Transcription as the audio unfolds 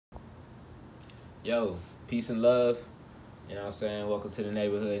Yo, peace and love. You know what I'm saying? Welcome to the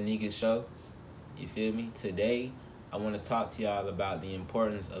NeighborhoodNegus show. You feel me? Today, I want to talk to y'all about the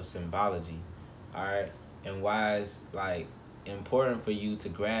importance of symbology. Alright? And why it's like important for you to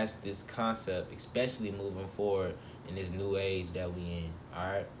grasp this concept, especially moving forward in this new age that we in.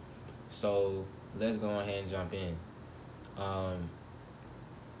 Alright? So let's go ahead and jump in.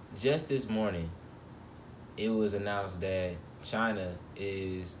 Just this morning, it was announced that China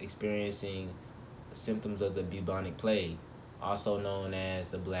is experiencing symptoms of the bubonic plague, also known as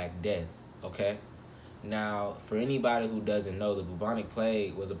the Black Death. Okay? Now, for anybody who doesn't know, the bubonic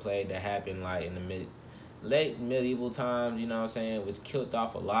plague was a plague that happened like in the late medieval times, you know what I'm saying, which killed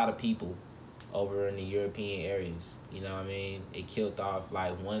off a lot of people over in the European areas. You know what I mean? It killed off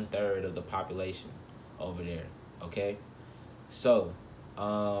like 1/3 of the population over there. Okay? So,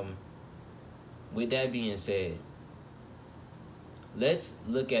 with that being said, let's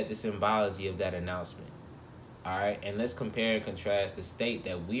look at the symbology of that announcement. All right, and let's compare and contrast the state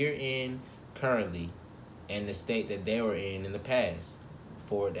that we're in currently and the state that they were in the past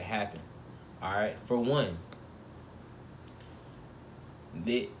for it to happen. All right, for one,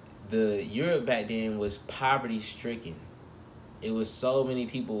 the Europe back then was poverty stricken. It was so many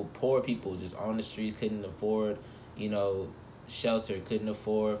people, poor people, just on the streets, couldn't afford, shelter, couldn't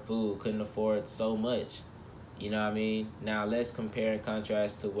afford food, couldn't afford so much. You know what I mean? Now let's compare and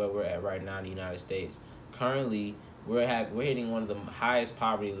contrast to where we're at right now in the United States. Currently, we're hitting one of the highest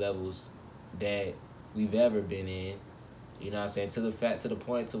poverty levels that we've ever been in. You know what I'm saying? To the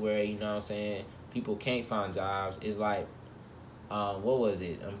point to where, you know what I'm saying, people can't find jobs. It's like, what was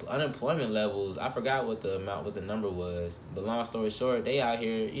it? Unemployment levels. I forgot what the number was. But long story short, they out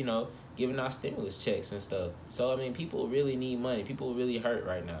here, giving out stimulus checks and stuff. So I mean, people really need money. People really hurt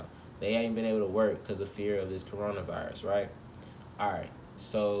right now. They ain't been able to work because of fear of this coronavirus, right? All right.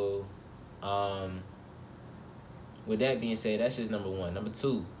 So, with that being said, that's just number one. Number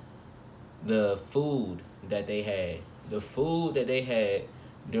two, the food that they had. The food that they had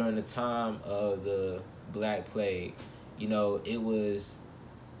during the time of the Black Plague, it was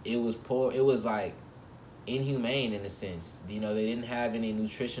poor. It was like inhumane in a sense. They didn't have any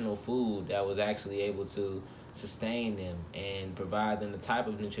nutritional food that was actually able to sustain them and provide them the type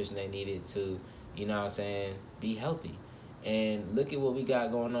of nutrition they needed to, be healthy. And look at what we got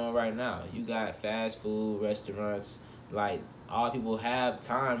going on right now. You got fast food restaurants. Like, all people have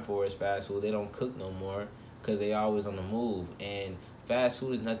time for is fast food. They don't cook no more because they always on the move. And fast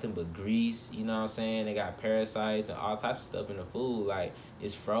food is nothing but grease, you know what I'm saying? They got parasites and all types of stuff in the food. Like,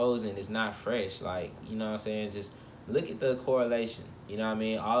 it's frozen, it's not fresh. Like, you know what I'm saying? Just look at the correlation. You know what I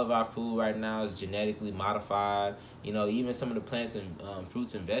mean? All of our food right now is genetically modified. Even some of the plants and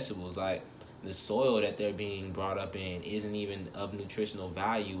fruits and vegetables, like the soil that they're being brought up in isn't even of nutritional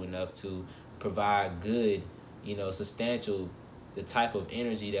value enough to provide good, substantial, the type of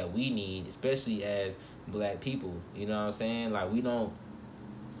energy that we need, especially as Black people. You know what I'm saying? Like, you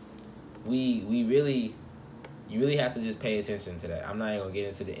really have to just pay attention to that. I'm not even gonna get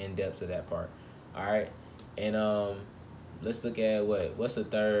into the in-depths of that part. All right. And let's look at what's the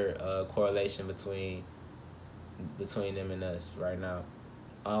third correlation between them and us right now.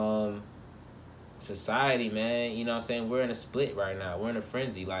 Society, man, you know what I'm saying? We're in a split right now. We're in a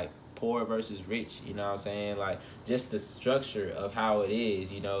frenzy, like poor versus rich, you know what I'm saying? Like, just the structure of how it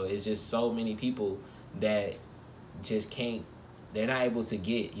is, it's just so many people that just can't, they're not able to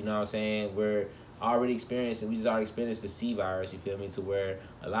get, you know what I'm saying? We just already experienced the C virus, you feel me, to where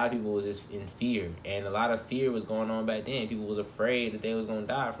a lot of people was just in fear, and a lot of fear was going on back then. People was afraid that they was going to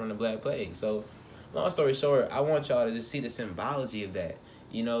die from the Black Plague. So, long story short, I want y'all to just see the symbology of that.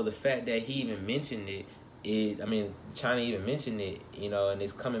 The fact that he even mentioned it, China even mentioned it, and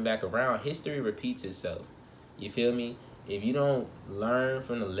it's coming back around. History repeats itself. You feel me? If you don't learn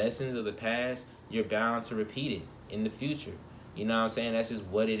from the lessons of the past, you're bound to repeat it in the future. You know what I'm saying? That's just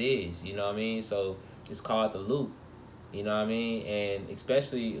what it is. You know what I mean? So it's called the loop. You know what I mean? And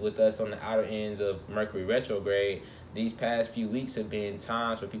especially with us on the outer ends of Mercury retrograde, these past few weeks have been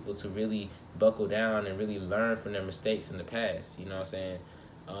times for people to really buckle down and really learn from their mistakes in the past. You know what I'm saying?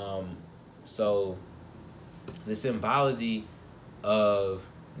 So the symbology of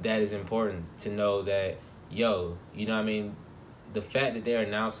that is important to know that, you know what I mean? The fact that they're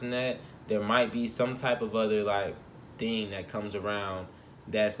announcing that, there might be some type of other, like, thing that comes around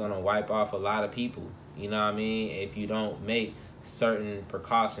that's going to wipe off a lot of people. You know what I mean? If you don't make certain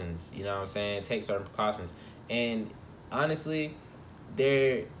precautions, you know what I'm saying? Take certain precautions. And honestly,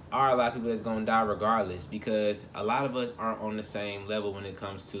 there are a lot of people that's going to die regardless, because a lot of us aren't on the same level when it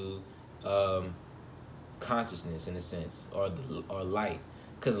comes to consciousness, in a sense, or light.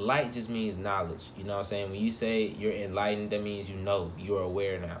 Because light just means knowledge. You know what I'm saying? When you say you're enlightened, that means you know, you're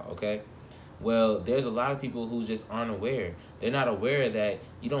aware now, okay? Well, there's a lot of people who just aren't aware. They're not aware that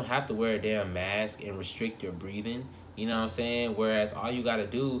you don't have to wear a damn mask and restrict your breathing. You know what I'm saying? Whereas all you got to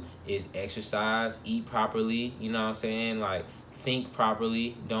do is exercise, eat properly, you know what I'm saying? Like, think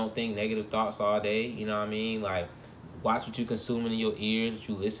properly. Don't think negative thoughts all day, you know what I mean? Like, watch what you consuming in your ears, what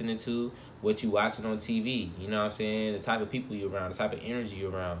you listening to, what you watching on TV. You know what I'm saying? The type of people you're around, the type of energy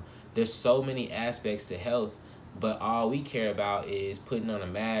you're around. There's so many aspects to health, but all we care about is putting on a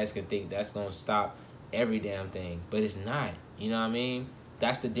mask and think that's going to stop every damn thing. But it's not. You know what I mean?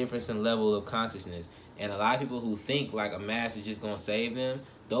 That's the difference in level of consciousness. And a lot of people who think like a mask is just going to save them,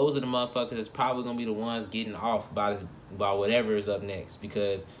 those are the motherfuckers that's probably going to be the ones getting off by whatever is up next,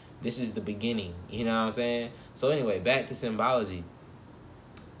 because this is the beginning. You know what I'm saying? So anyway, back to symbology.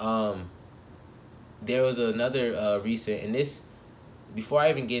 There was another recent, and this, before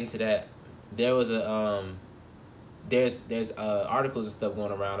I even get into that, there was a there's articles and stuff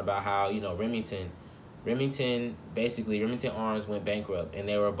going around about how, you know, Remington Arms went bankrupt and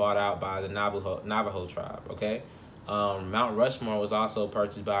they were bought out by the Navajo tribe. Okay, Mount Rushmore was also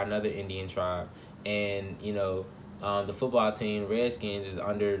purchased by another Indian tribe, and you know, the football team Redskins is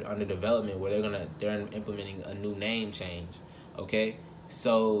under development where they're implementing a new name change. Okay,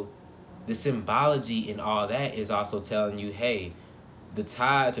 so the symbology in all that is also telling you, hey, the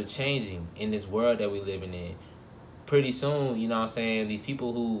tides are changing in this world that we're living in. Pretty soon, you know what I'm saying, these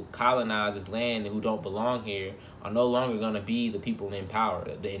people who colonize this land and who don't belong here are no longer going to be the people in power.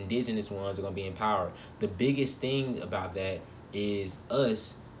 The indigenous ones are going to be in power. The biggest thing about that is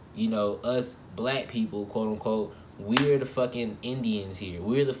us, you know, us black people, quote unquote, we're the fucking Indians here.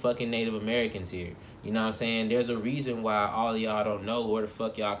 We're the fucking Native Americans here. You know what I'm saying? There's a reason why all of y'all don't know where the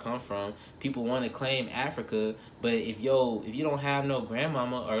fuck y'all come from. People want to claim Africa, but if you don't have no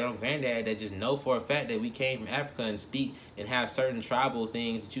grandmama or no granddad that just know for a fact that we came from Africa and speak and have certain tribal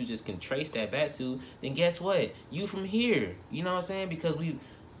things that you just can trace that back to, then guess what? You from here. You know what I'm saying? Because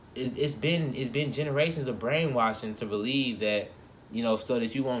it's been generations of brainwashing to believe that, you know, so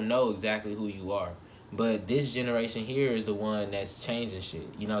that you won't know exactly who you are. But this generation here is the one that's changing shit.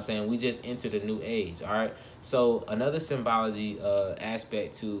 You know what I'm saying? We just entered a new age, all right? So another symbology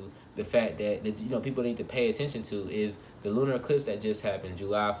aspect to the fact that you know, people need to pay attention to is the lunar eclipse that just happened,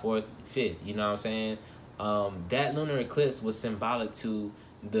 July 4th, 5th. You know what I'm saying? That lunar eclipse was symbolic to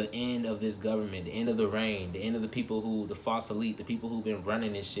the end of this government, the end of the reign, the end of the people the false elite, the people who've been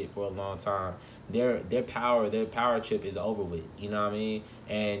running this shit for a long time. Their power trip is over with. You know what I mean?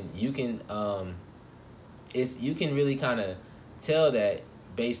 And you can you can really kind of tell that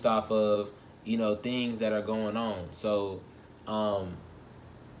based off of, you know, things that are going on. So,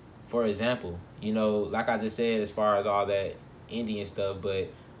 for example, you know, like I just said, as far as all that Indian stuff, but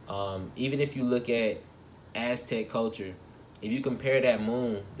even if you look at Aztec culture, if you compare that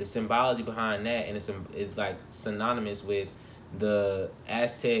moon, the symbology behind that, and it's like synonymous with the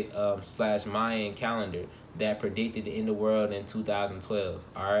Aztec / Mayan calendar that predicted the end of the world in 2012.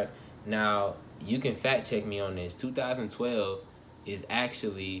 All right, now you can fact check me on this. 2012 is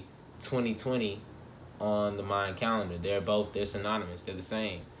actually 2020 on the Mayan calendar. They're synonymous. They're the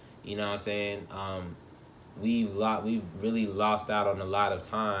same. You know what I'm saying? We've really lost out on a lot of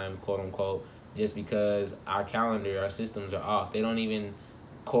time, quote unquote, just because our systems are off. They don't even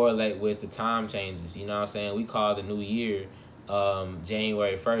correlate with the time changes. You know what I'm saying? We call the new year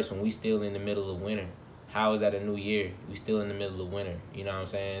January 1st when we still in the middle of winter. How is that a new year? We still in the middle of winter. You know what I'm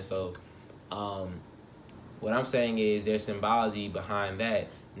saying? So what I'm saying is there's symbology behind that.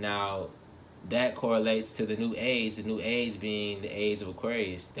 Now, that correlates to the new age being the age of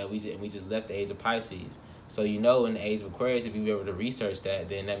Aquarius, that we just left the age of Pisces. So, you know, in the age of Aquarius, if you were able to research that,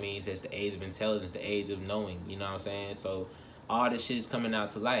 then that means that's the age of intelligence, the age of knowing, you know what I'm saying? So all this shit is coming out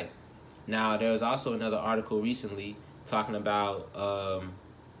to light. Now, there was also another article recently talking about,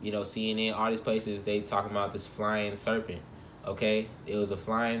 you know, CNN, all these places, they talking about this flying serpent. Okay, it was a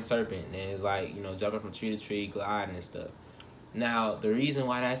flying serpent, and it's like, you know, jumping from tree to tree, gliding and stuff. Now, the reason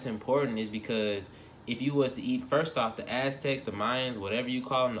why that's important is because if you was to eat, first off, the Aztecs, the Mayans, whatever you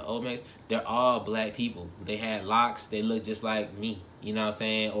call them, the Olmecs, they're all black people. They had locks. They look just like me, you know what I'm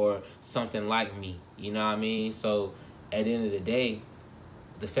saying, or something like me, you know what I mean? So at the end of the day,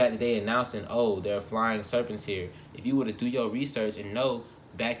 the fact that they announcing, oh, there are flying serpents here, if you were to do your research and know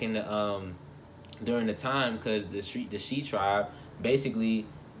back in the during the time, because the She tribe, basically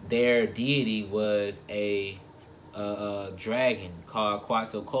their deity was a dragon called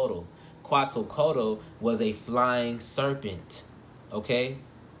Quetzalcoatl. Quetzalcoatl was a flying serpent. Okay,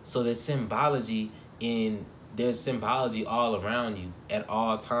 so the symbology in there's symbology all around you at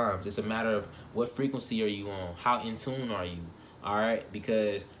all times. It's a matter of what frequency are you on, how in tune are you, all right?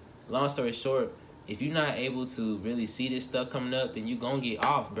 Because long story short, if you're not able to really see this stuff coming up, then you gonna get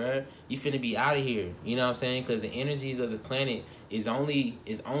off, bruh. You finna be out of here. You know what I'm saying? Because the energies of the planet is only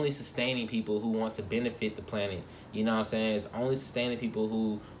sustaining people who want to benefit the planet. You know what I'm saying? It's only sustaining people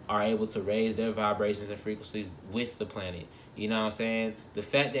who are able to raise their vibrations and frequencies with the planet. You know what I'm saying? The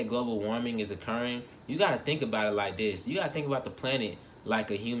fact that global warming is occurring, you got to think about it like this. You got to think about the planet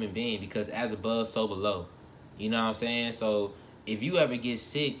like a human being, because as above, so below. You know what I'm saying? So if you ever get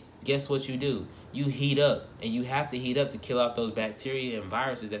sick, guess what you do? You heat up, and you have to heat up to kill off those bacteria and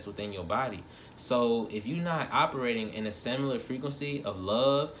viruses that's within your body. So if you're not operating in a similar frequency of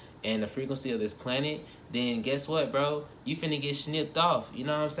love and the frequency of this planet, then guess what, bro? You finna get snipped off. You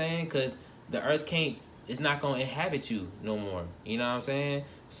know what I'm saying? Because the earth it's not going to inhabit you no more. You know what I'm saying?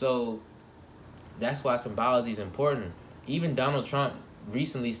 So that's why symbology is important. Even Donald Trump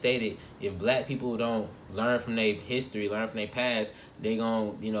recently stated, if black people don't learn from their history, learn from their past, they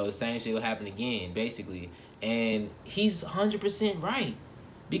gonna, the same shit will happen again, basically. And he's 100% right,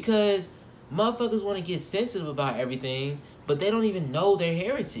 because motherfuckers want to get sensitive about everything, but they don't even know their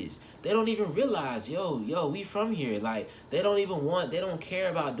heritage. They don't even realize, yo, we from here. Like, they don't care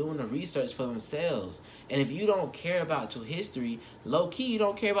about doing the research for themselves. And if you don't care about your history, low-key, you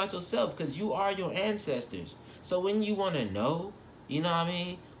don't care about yourself, because you are your ancestors. So when you want to know, you know what I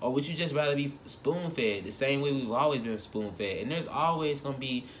mean? Or would you just rather be spoon-fed the same way we've always been spoon-fed? And there's always going to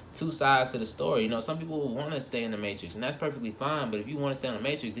be two sides to the story. Some people will want to stay in the Matrix, and that's perfectly fine. But if you want to stay in the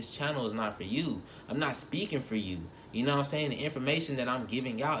Matrix, this channel is not for you. I'm not speaking for you. You know what I'm saying? The information that I'm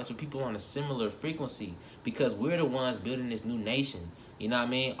giving out is for people on a similar frequency, because we're the ones building this new nation. You know what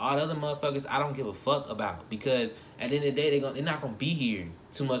I mean? All the other motherfuckers, I don't give a fuck about, because at the end of the day, they're not going to be here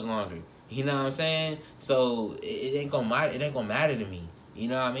too much longer. You know what I'm saying? So it ain't gonna matter. It ain't gonna matter to me. You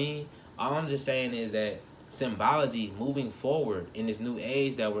know what I mean? All I'm just saying is that symbology moving forward in this new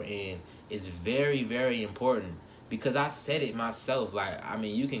age that we're in is very, very important. Because I said it myself. Like, I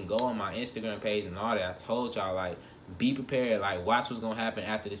mean, you can go on my Instagram page and all that. I told y'all, like, be prepared. Like, watch what's gonna happen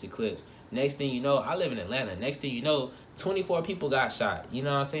after this eclipse. Next thing you know, I live in Atlanta. Next thing you know, 24 people got shot. You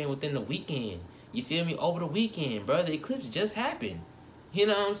know what I'm saying? Within the weekend. You feel me? Over the weekend, bro. The eclipse just happened. You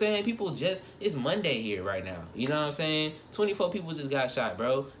know what I'm saying? It's Monday here right now. You know what I'm saying? 24 people just got shot,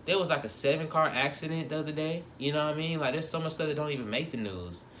 bro. There was like a 7-car accident the other day. You know what I mean? Like, there's so much stuff that don't even make the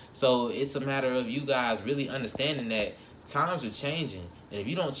news. So it's a matter of you guys really understanding that times are changing. And if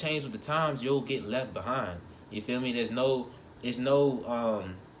you don't change with the times, you'll get left behind. You feel me? There's no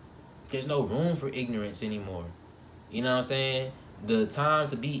room for ignorance anymore. You know what I'm saying? The time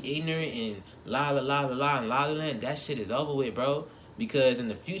to be ignorant and la la la la la and la la land, that shit is over with, bro. Because in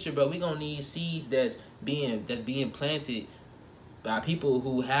the future, bro, we gonna need seeds that's being planted by people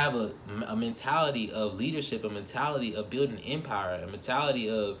who have a mentality of leadership, a mentality of building empire, a mentality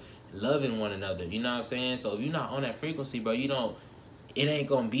of loving one another. You know what I'm saying? So if you're not on that frequency, bro, it ain't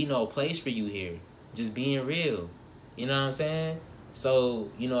gonna be no place for you here. Just being real. You know what I'm saying? So,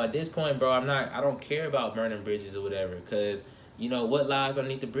 at this point, bro, I don't care about burning bridges or whatever, because, what lies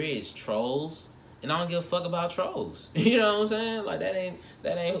underneath the bridge? Trolls. And I don't give a fuck about trolls. You know what I'm saying? Like, that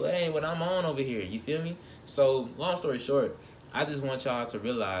ain't what I'm on over here. You feel me? So, long story short, I just want y'all to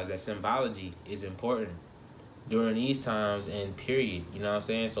realize that symbology is important during these times and period. You know what I'm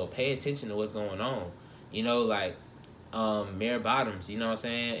saying? So pay attention to what's going on. Like Mayor Bottoms, you know what I'm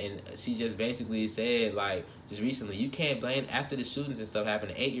saying? And she just basically said, like, just recently, you can't blame, after the shootings and stuff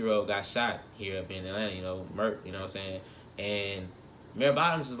happened, an 8-year-old got shot here up in Atlanta, murked, you know what I'm saying? And Mayor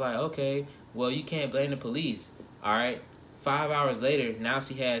Bottoms is like, okay, well, you can't blame the police, all right? 5 hours later, now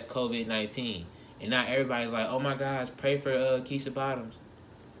she has COVID-19. And now everybody's like, oh my gosh, pray for Keisha Bottoms.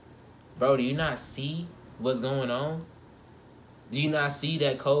 Bro, do you not see what's going on? Do you not see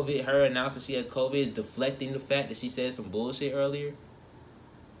that her announcing she has COVID is deflecting the fact that she said some bullshit earlier?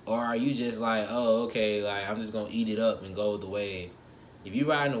 Or are you just like, oh, okay, like, I'm just going to eat it up and go with the wave? If you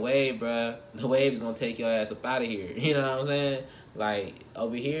riding the wave, bruh, the wave's going to take your ass up out of here. You know what I'm saying? Like,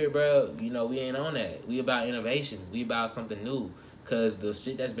 over here, bro, we ain't on that. We about innovation. We about something new. Because the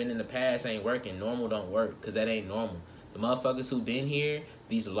shit that's been in the past ain't working. Normal don't work, because that ain't normal. The motherfuckers who been here,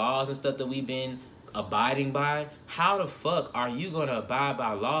 these laws and stuff that we've been abiding by, how the fuck are you going to abide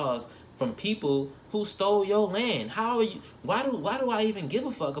by laws from people who stole your land? How are you? Why do I even give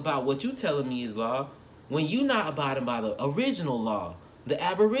a fuck about what you telling me is law when you not abiding by the original law, the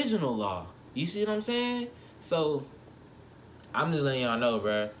Aboriginal law? You see what I'm saying? So I'm just letting y'all know,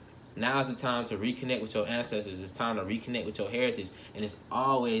 bro. Now is the time to reconnect with your ancestors. It's time to reconnect with your heritage. And it's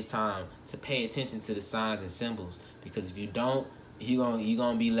always time to pay attention to the signs and symbols. Because if you don't, you're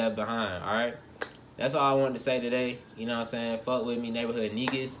gonna be left behind, all right? That's all I wanted to say today. You know what I'm saying? Fuck with me,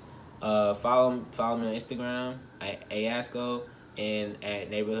 NeighborhoodNegus. Follow me on Instagram at Aiasco and at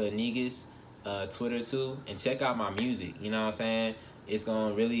NeighborhoodNegus. Twitter too. And check out my music. You know what I'm saying? It's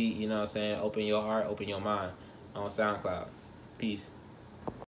gonna really, you know what I'm saying, open your heart, open your mind on SoundCloud. Peace.